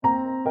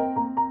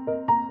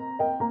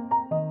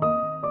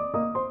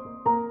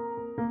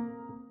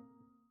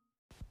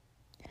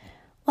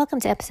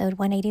Welcome to episode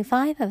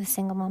 185 of A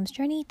Single Mom's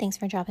Journey. Thanks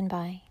for dropping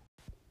by.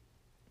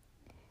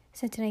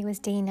 So today was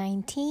day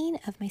 19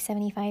 of my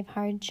 75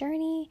 hard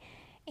journey,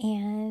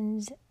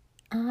 and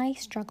I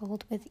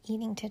struggled with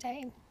eating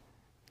today.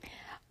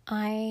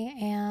 I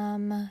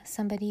am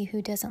somebody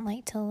who doesn't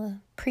like to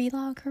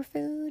pre-log her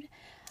food,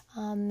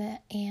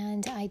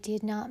 and I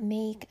did not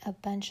make a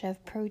bunch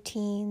of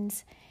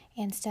proteins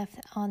and stuff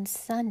on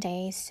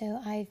Sunday,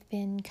 so I've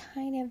been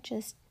kind of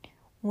just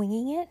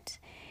winging it.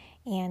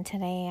 And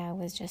today I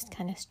was just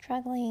kind of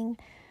struggling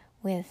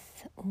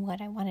with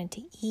what I wanted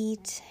to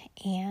eat.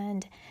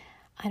 And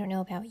I don't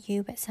know about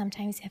you, but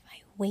sometimes if I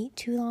wait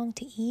too long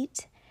to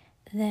eat,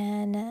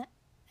 then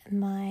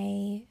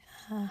my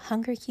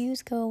hunger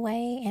cues go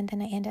away. And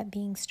then I end up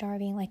being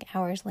starving like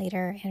hours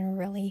later and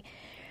really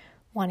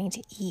wanting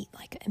to eat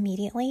like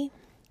immediately.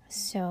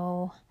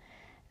 So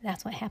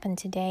that's what happened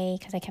today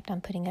because I kept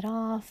on putting it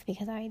off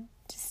because I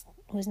just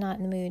was not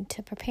in the mood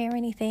to prepare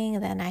anything.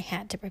 And then I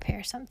had to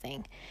prepare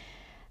something.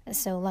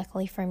 So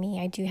luckily for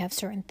me, I do have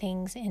certain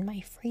things in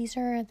my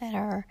freezer that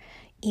are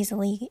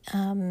easily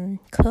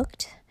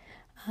cooked,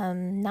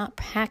 not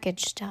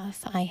packaged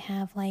stuff. I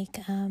have like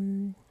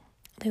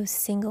those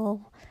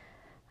single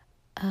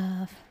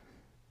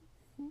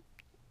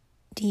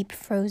deep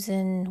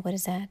frozen,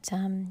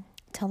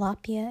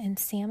 tilapia and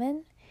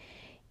salmon.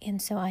 And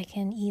so I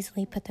can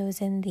easily put those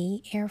in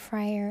the air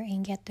fryer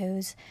and get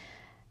those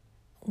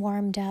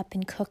warmed up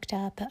and cooked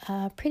up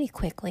pretty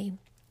quickly.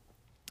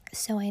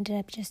 So I ended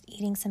up just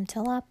eating some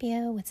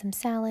tilapia with some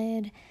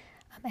salad.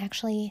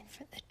 Actually,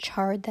 for the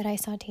chard that I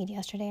sauteed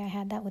yesterday, I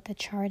had that with the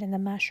chard and the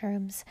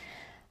mushrooms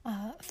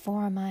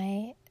for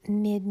my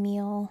midday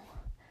meal.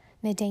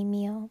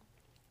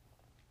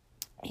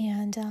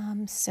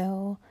 And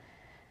so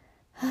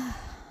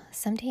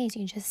some days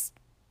you just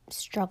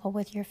struggle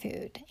with your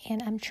food.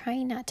 And I'm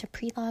trying not to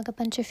pre-log a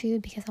bunch of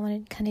food because I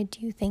want to kind of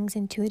do things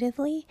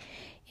intuitively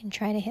and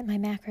try to hit my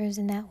macros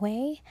in that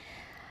way.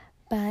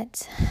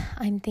 But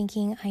I'm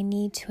thinking I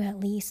need to at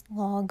least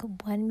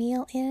log one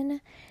meal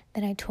in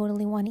that I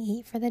totally want to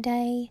eat for the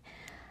day.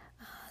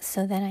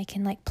 So then I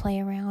can like play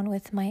around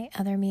with my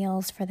other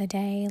meals for the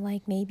day.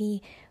 Like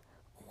maybe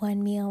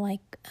one meal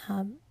like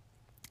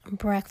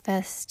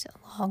breakfast,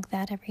 log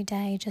that every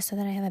day just so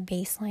that I have a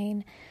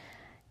baseline.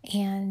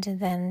 And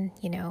then,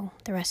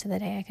 the rest of the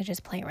day I could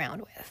just play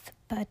around with.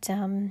 But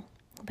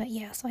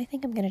yeah, so I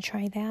think I'm going to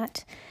try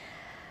that.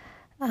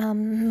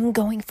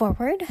 Going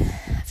forward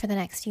for the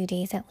next few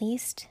days at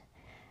least.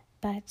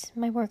 But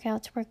my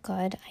workouts were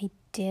good. I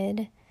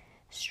did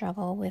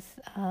struggle with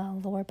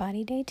lower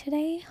body day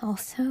today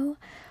also.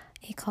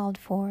 It called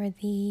for a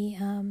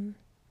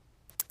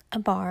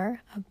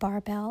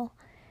barbell,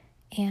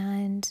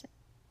 and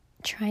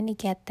trying to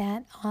get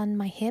that on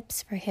my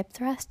hips for hip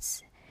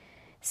thrusts.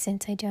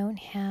 Since I don't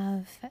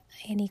have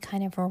any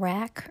kind of a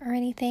rack or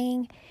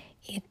anything,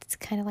 it's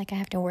kind of like I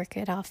have to work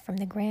it off from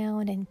the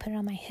ground and put it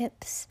on my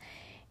hips.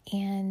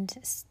 And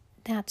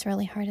that's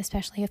really hard,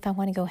 especially if I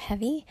want to go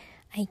heavy.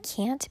 I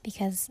can't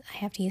because I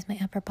have to use my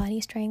upper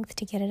body strength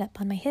to get it up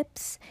on my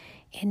hips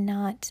and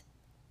not,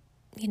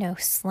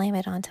 slam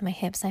it onto my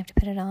hips. I have to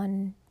put it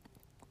on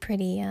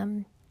pretty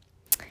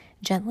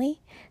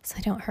gently so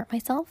I don't hurt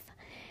myself.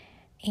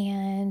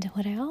 And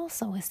what I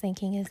also was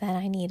thinking is that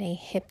I need a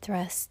hip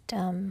thrust,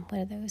 what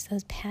are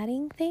those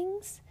padding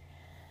things?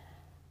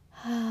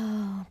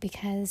 Oh,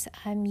 because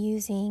I'm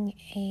using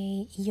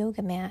a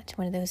yoga mat,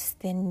 one of those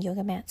thin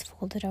yoga mats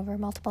folded over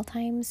multiple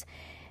times,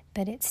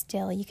 but it's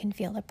still, you can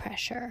feel the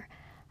pressure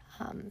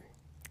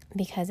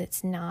because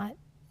it's not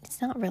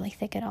really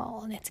thick at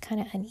all, and it's kind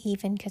of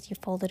uneven because you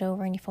fold it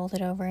over,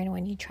 and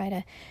when you try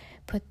to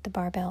put the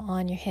barbell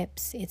on your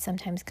hips, it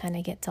sometimes kind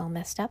of gets all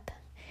messed up,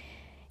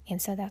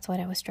 and so that's what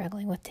I was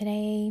struggling with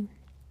today.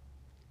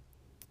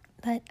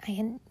 But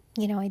I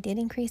did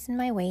increase in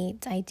my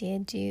weight. I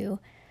did do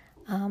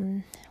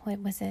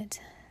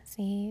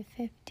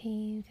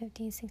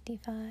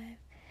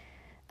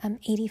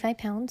 85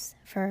 pounds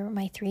for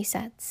my 3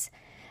 sets.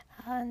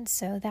 And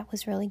so that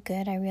was really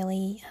good. I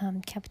really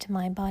kept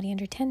my body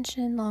under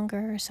tension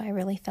longer, so I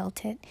really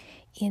felt it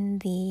in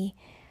the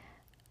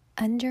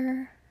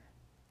under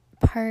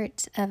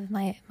part of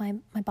my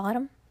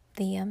bottom,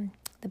 the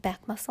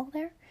back muscle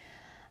there.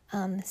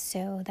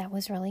 So that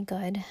was really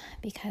good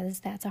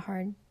because that's a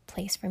hard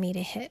place for me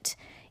to hit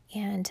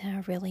and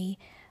really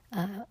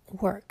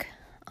work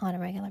on a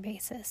regular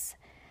basis.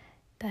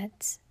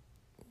 But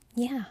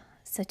yeah,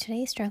 so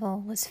today's struggle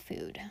was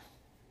food,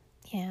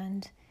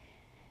 and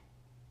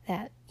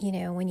that,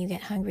 when you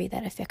get hungry,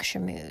 that affects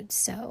your mood.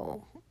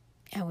 So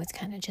I was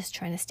kind of just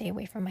trying to stay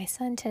away from my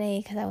son today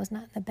because I was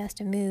not in the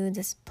best of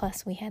moods.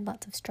 Plus we had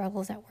lots of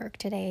struggles at work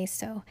today,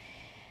 so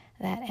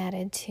that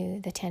added to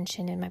the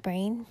tension in my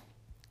brain.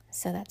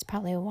 So that's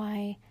probably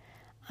why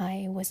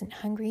I wasn't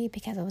hungry,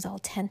 because I was all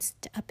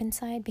tensed up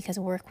inside because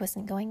work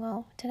wasn't going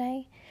well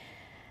today.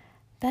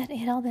 But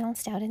it all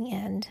balanced out in the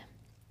end.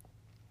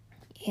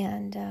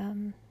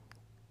 And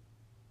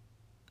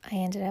I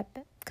ended up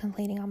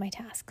completing all my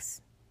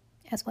tasks,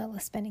 as well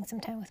as spending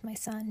some time with my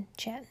son,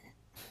 chatting.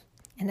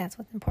 And that's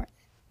what's important.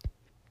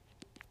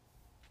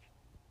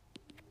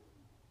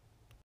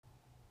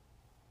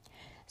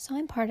 So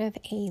I'm part of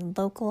a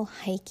local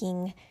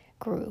hiking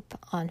group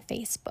on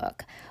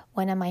Facebook.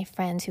 One of my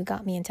friends who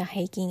got me into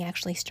hiking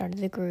actually started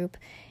the group,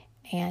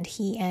 and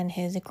he and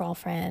his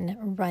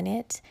girlfriend run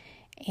it.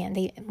 And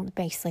they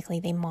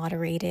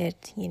moderate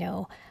it.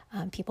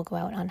 People go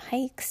out on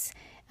hikes.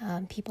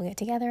 People get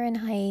together and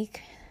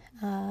hike.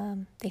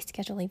 They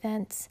schedule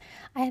events.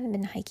 I haven't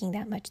been hiking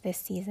that much this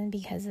season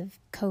because of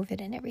COVID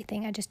and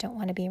everything. I just don't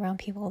want to be around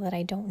people that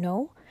I don't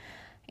know.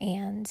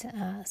 And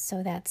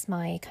so that's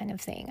my kind of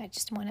thing. I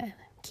just want to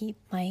keep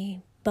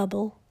my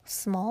bubble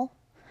small.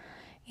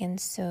 And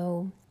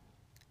so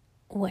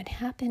what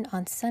happened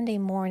on Sunday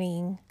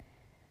morning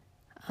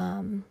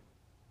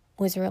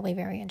was really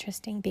very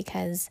interesting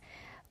because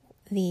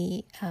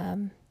my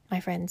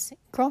friend's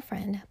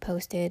girlfriend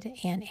posted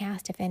and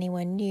asked if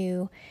anyone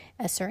knew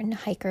a certain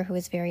hiker who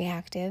was very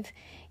active,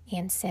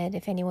 and said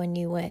if anyone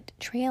knew what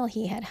trail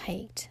he had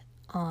hiked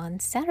on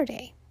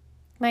Saturday.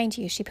 Mind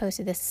you, she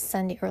posted this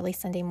early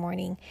Sunday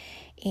morning,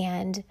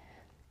 and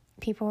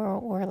people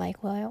were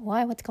like, well,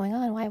 why? What's going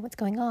on? Why? What's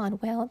going on?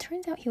 Well, it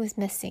turns out he was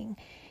missing.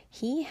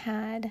 He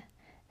had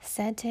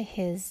said to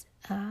his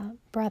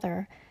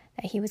brother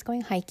that he was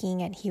going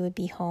hiking and he would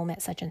be home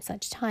at such and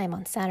such time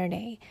on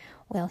Saturday.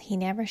 Well, he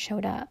never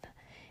showed up.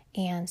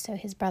 And so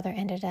his brother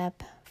ended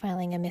up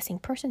filing a missing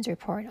persons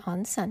report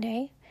on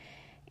Sunday.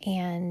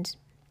 And,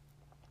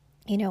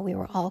 we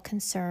were all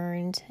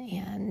concerned.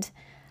 And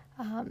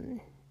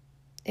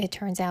it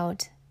turns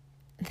out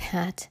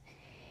that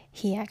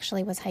he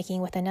actually was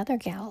hiking with another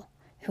gal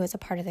who was a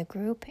part of the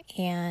group,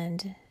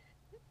 and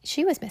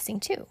she was missing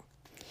too.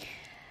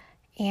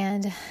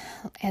 And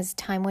as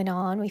time went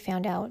on, we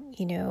found out,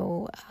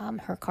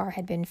 her car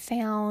had been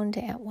found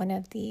at one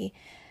of the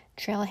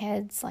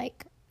trailheads,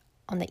 like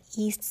on the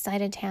east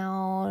side of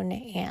town,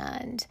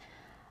 and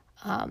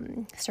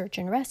search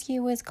and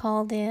rescue was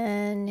called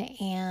in,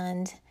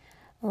 and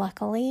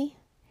luckily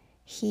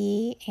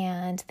he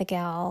and the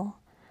gal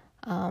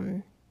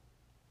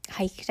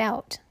hiked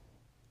out.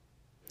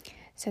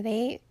 So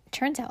they,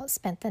 turns out,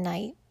 spent the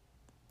night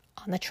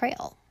on the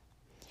trail.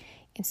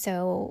 And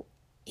so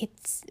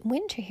it's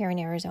winter here in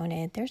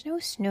Arizona. There's no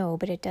snow,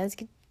 but it does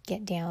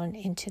get down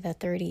into the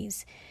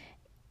 30s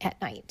at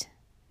night.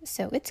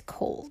 So it's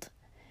cold.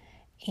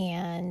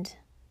 And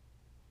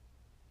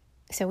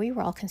so we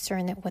were all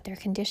concerned that what their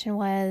condition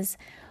was.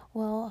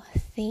 Well,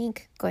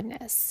 thank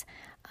goodness.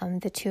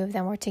 The two of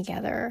them were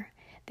together.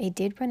 They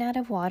did run out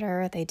of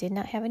water. They did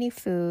not have any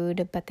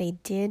food, but they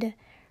did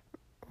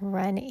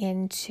run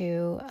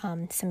into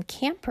some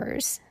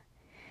campers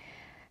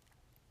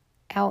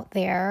out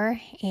there,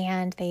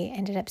 and they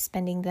ended up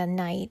spending the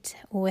night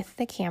with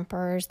the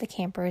campers. The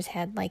campers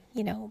had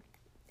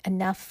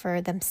enough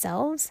for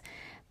themselves,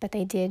 but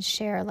they did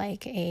share a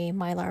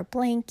Mylar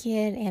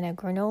blanket and a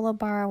granola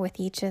bar with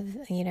each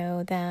of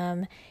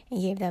them,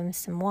 and gave them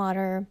some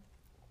water.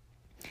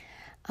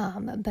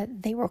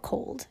 But they were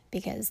cold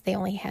because they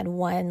only had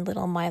one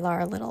little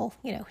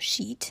Mylar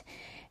sheet,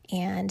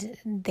 and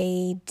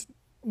they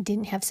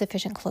didn't have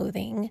sufficient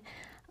clothing.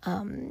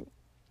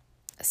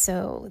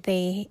 So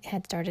they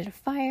had started a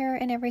fire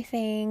and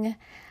everything,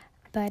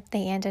 but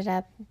they ended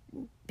up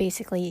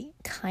basically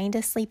kind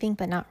of sleeping,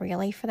 but not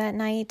really for that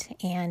night,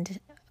 and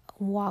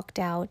walked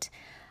out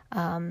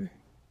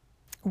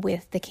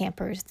with the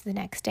campers the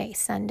next day,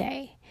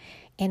 Sunday.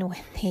 And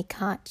when they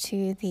got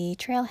to the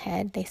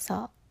trailhead, they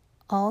saw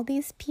all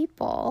these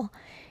people,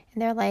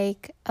 and they're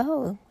like,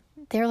 oh,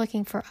 they're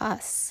looking for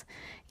us,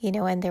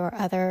 and there were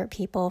other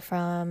people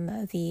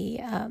from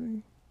the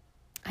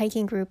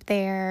hiking group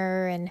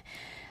there, and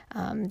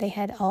they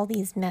had all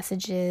these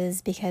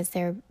messages because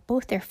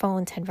both their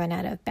phones had run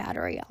out of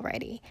battery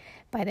already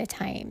by the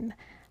time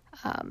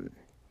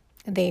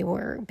they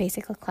were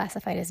basically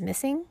classified as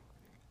missing.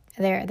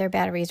 Their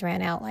batteries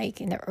ran out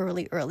in the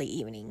early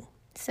evening,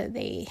 so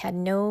they had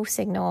no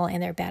signal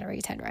and their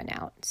batteries had run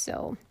out.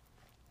 So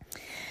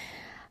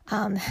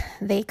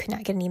they could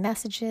not get any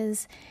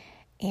messages,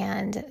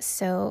 and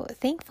so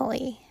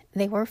thankfully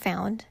they were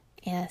found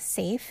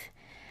safe.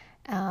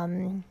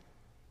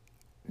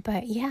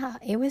 But yeah,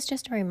 it was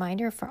just a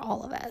reminder for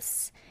all of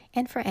us,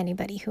 and for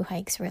anybody who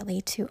hikes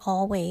really, to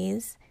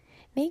always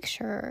make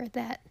sure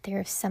that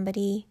there's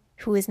somebody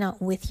who is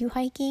not with you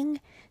hiking,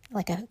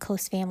 like a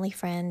close family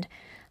friend,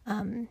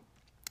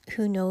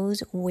 who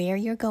knows where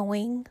you're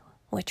going,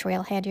 what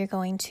trailhead you're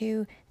going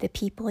to, the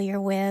people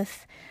you're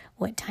with,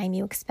 what time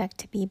you expect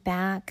to be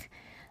back.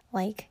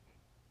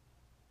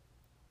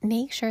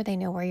 Make sure they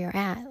know where you're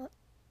at,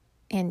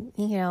 and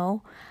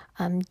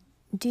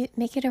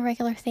make it a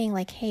regular thing,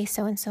 hey,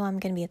 so-and-so, I'm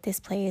going to be at this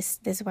place,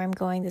 this is where I'm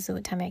going, this is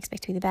what time I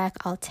expect to be back.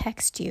 I'll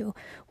text you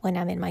when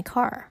I'm in my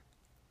car.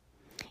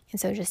 And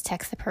so just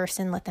text the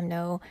person, let them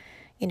know,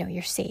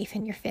 you're safe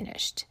and you're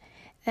finished.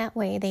 That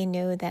way they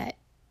know that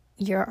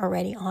you're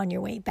already on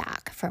your way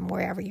back from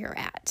wherever you're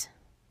at.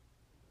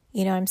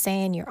 You know what I'm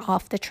saying? You're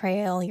off the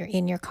trail, you're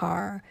in your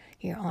car,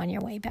 you're on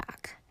your way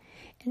back.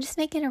 And just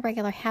make it a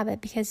regular habit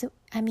because,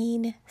 I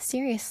mean,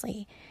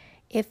 seriously,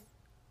 if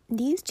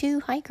these two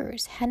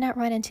hikers had not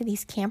run into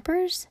these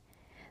campers,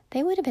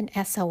 they would have been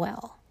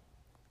SOL.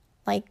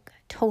 Like,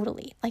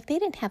 totally. Like, they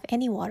didn't have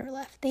any water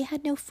left. They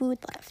had no food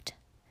left.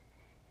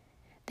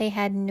 They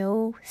had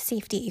no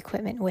safety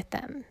equipment with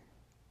them.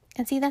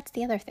 And see, that's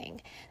the other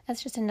thing.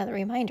 That's just another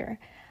reminder.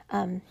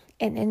 And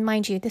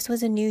mind you, this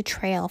was a new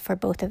trail for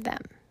both of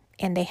them.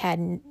 And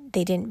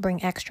they didn't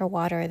bring extra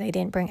water. They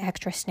didn't bring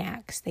extra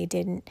snacks. They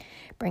didn't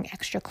bring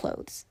extra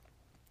clothes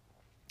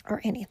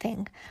or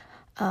anything.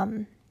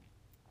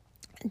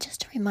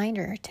 Just a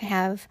reminder to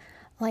have,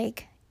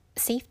 like,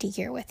 safety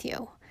gear with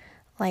you.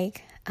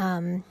 Like,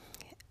 an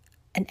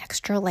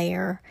extra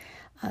layer,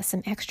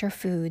 some extra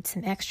food,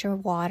 some extra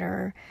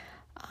water,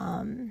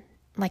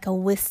 like a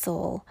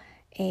whistle,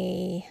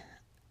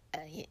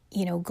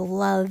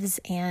 gloves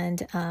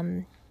and,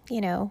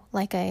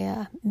 like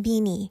a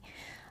beanie,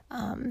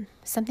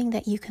 something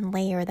that you can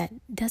layer that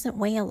doesn't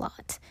weigh a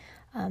lot.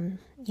 The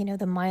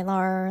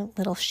Mylar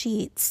little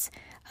sheets,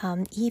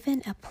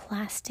 even a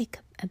plastic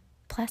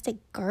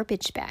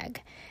garbage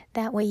bag.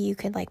 That way you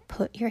could like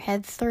put your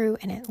head through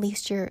and at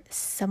least you're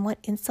somewhat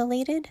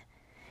insulated.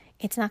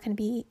 It's not going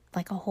to be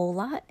like a whole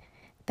lot,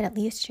 but at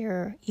least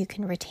you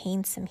can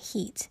retain some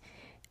heat,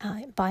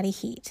 body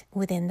heat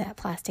within that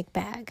plastic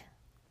bag.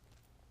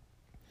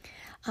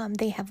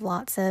 They have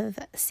lots of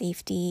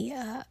safety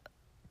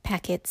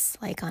packets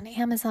like on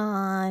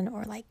Amazon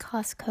or like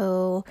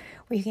Costco,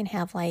 where you can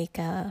have like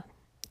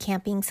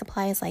camping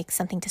supplies, like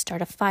something to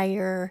start a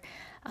fire,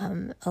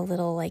 a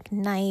little like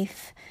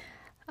knife,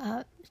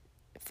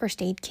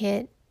 first aid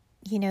kit,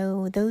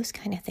 those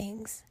kind of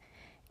things.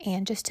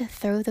 And just to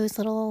throw those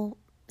little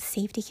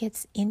safety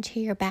kits into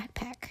your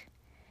backpack,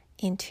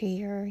 into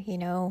your,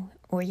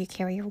 where you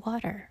carry your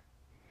water.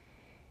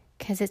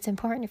 Because it's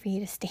important for you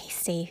to stay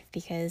safe,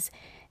 because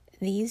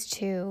these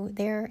two,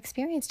 they're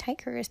experienced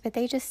hikers, but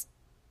they just,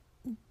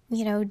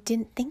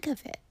 didn't think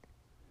of it.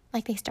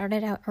 Like they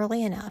started out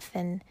early enough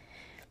and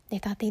they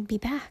thought they'd be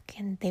back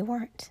and they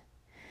weren't.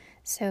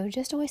 So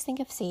just always think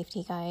of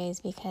safety,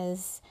 guys,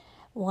 because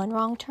one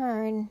wrong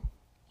turn,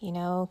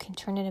 can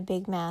turn in a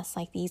big mess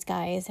like these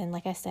guys. And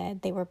like I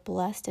said, they were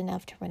blessed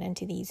enough to run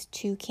into these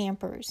two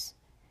campers.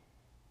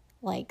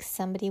 Like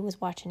somebody was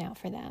watching out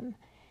for them.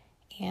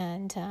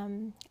 And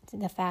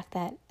the fact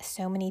that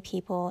so many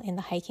people in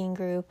the hiking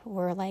group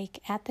were like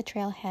at the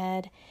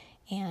trailhead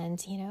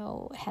and,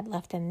 had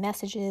left them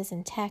messages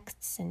and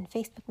texts and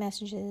Facebook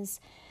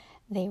messages,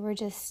 they were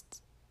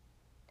just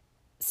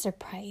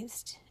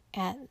surprised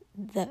at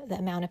the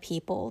amount of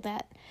people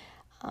that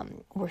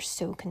were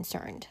so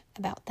concerned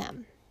about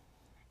them.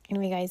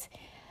 Anyway, guys,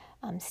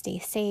 stay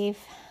safe.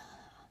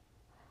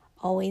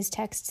 Always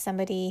text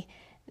somebody,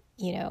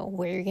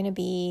 where you're going to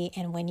be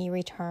and when you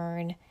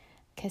return,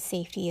 because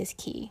safety is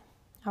key.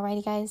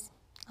 Alrighty, guys,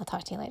 I'll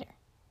talk to you later.